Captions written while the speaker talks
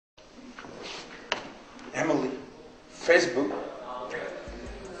Facebook.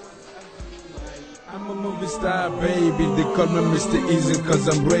 I'm a movie star, baby. They call me Mr. Easy, cause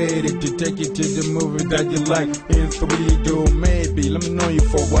I'm ready to take you to the movie that you like in 3D or maybe. Let me know you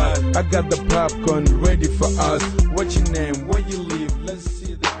for a while. I got the popcorn ready for us. What's your name? Where you live? Let's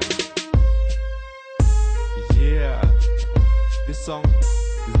see that. Yeah, this song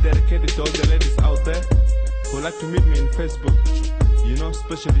is dedicated to all the ladies out there who like to meet me in Facebook. You know,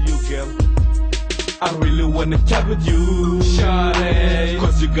 especially you, girl. I really wanna chat with you, shawty,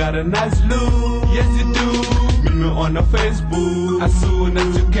 cause you got a nice look. Yes you do. Meet me on the Facebook as soon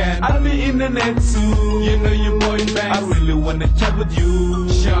as you can. I'll be in the net soon. You know your boy bangs. I really wanna chat with you,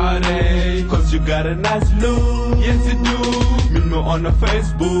 shawty, cause you got a nice look. Yes you do. Meet me on the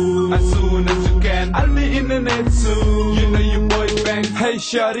Facebook as soon as you can. I'll be in the net soon. You know your boy bangs. Hey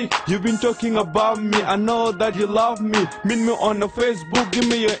shawty, you've been talking about me. I know that you love me. Meet me on the Facebook. Give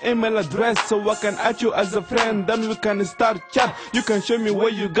me your email address so I can add you as a friend, then we can start chat. You can show me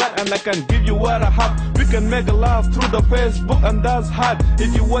what you got and I can give you what I have. We can make a laugh through the Facebook and that's hard.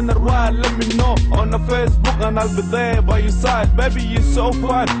 If you wanna ride, let me know on the Facebook and I'll be there by your side. Baby, you're so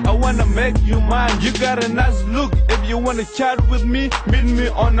fun, I wanna make you mine. You got a nice look. If you wanna chat with me, meet me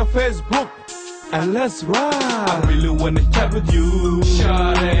on the Facebook and let's ride. I really wanna chat with you,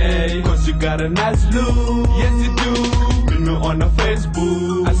 shawty, cause you got a nice look. Yes you do. Meet me on the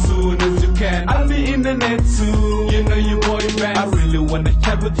Facebook as soon as you can. I'll be in the net soon. You know your boy bangs. I really wanna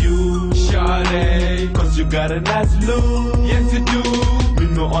chat with you, shawty, cause you got a nice look. Yes you do.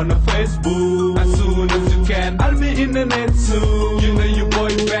 Meet me on the Facebook as soon as you can. I'll be in the net soon. You know your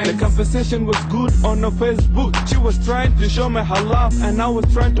boy bangs. The conversation was good on the Facebook. She was trying to show me her love and I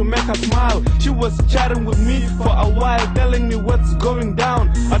was trying to make her smile. She was chatting with me for a while, telling me what's going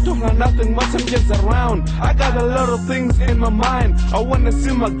down. I told her nothing much, I'm just around. I got a lot of things in my mind. I wanna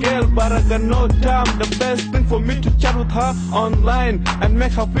see my girl, but I got no time. The best thing for me to chat with her online and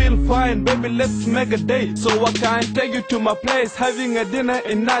make her feel fine. Baby, let's make a date so I can take you to my place, having a dinner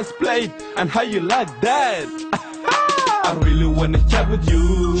in nice plate. And how you like that? I really wanna chat with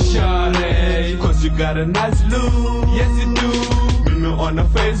you, shawty, cause you got a nice look. Yes you do. Meet me on the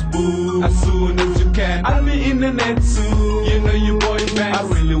Facebook as soon as you can. I'll be in the net soon. You know your boy bangs. I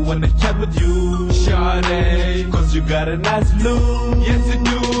really wanna chat with you, shawty, cause you got a nice look. Yes you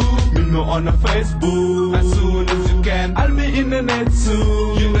do. Meet me on the Facebook as soon as you can. I'll be in the net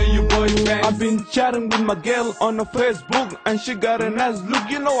soon. You know your boy bangs. I've been chatting with my girl on the Facebook and she got a nice look.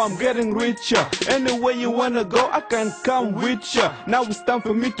 You know I'm getting richer. Anywhere you wanna go, I can come with ya. Now it's time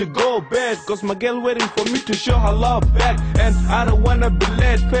for me to go bed, cause my girl waiting for me to show her love back. And I don't wanna be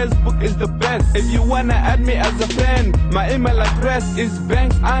late, Facebook is the best. If you wanna add me as a friend, my email address is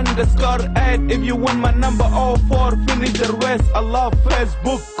banks_8. If you want my number, 04, finish the rest. I love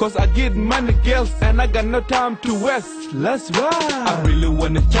Facebook, cause I get money girls and I got no time to waste. Let's ride. I really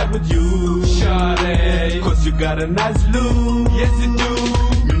wanna chat with you, shawty, cause you got a nice look. Yes you do.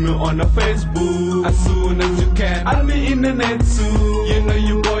 Meet me on the Facebook as soon as you can. I'll be in the net soon. You know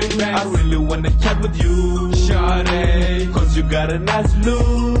your boy bangs. I really wanna chat with you, shawty, cause you got a nice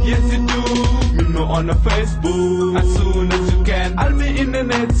look. Yes you do. Meet me on the Facebook as soon as you can. I'll be in the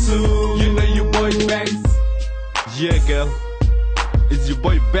net soon. You know your boy bangs. Yeah girl, it's your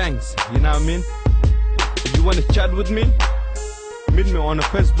boy bangs. You know what I mean? If you wanna chat with me, meet me on the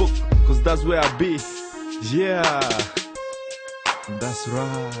Facebook, cause that's where I be. Yeah, that's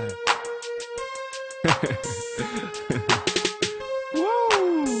right.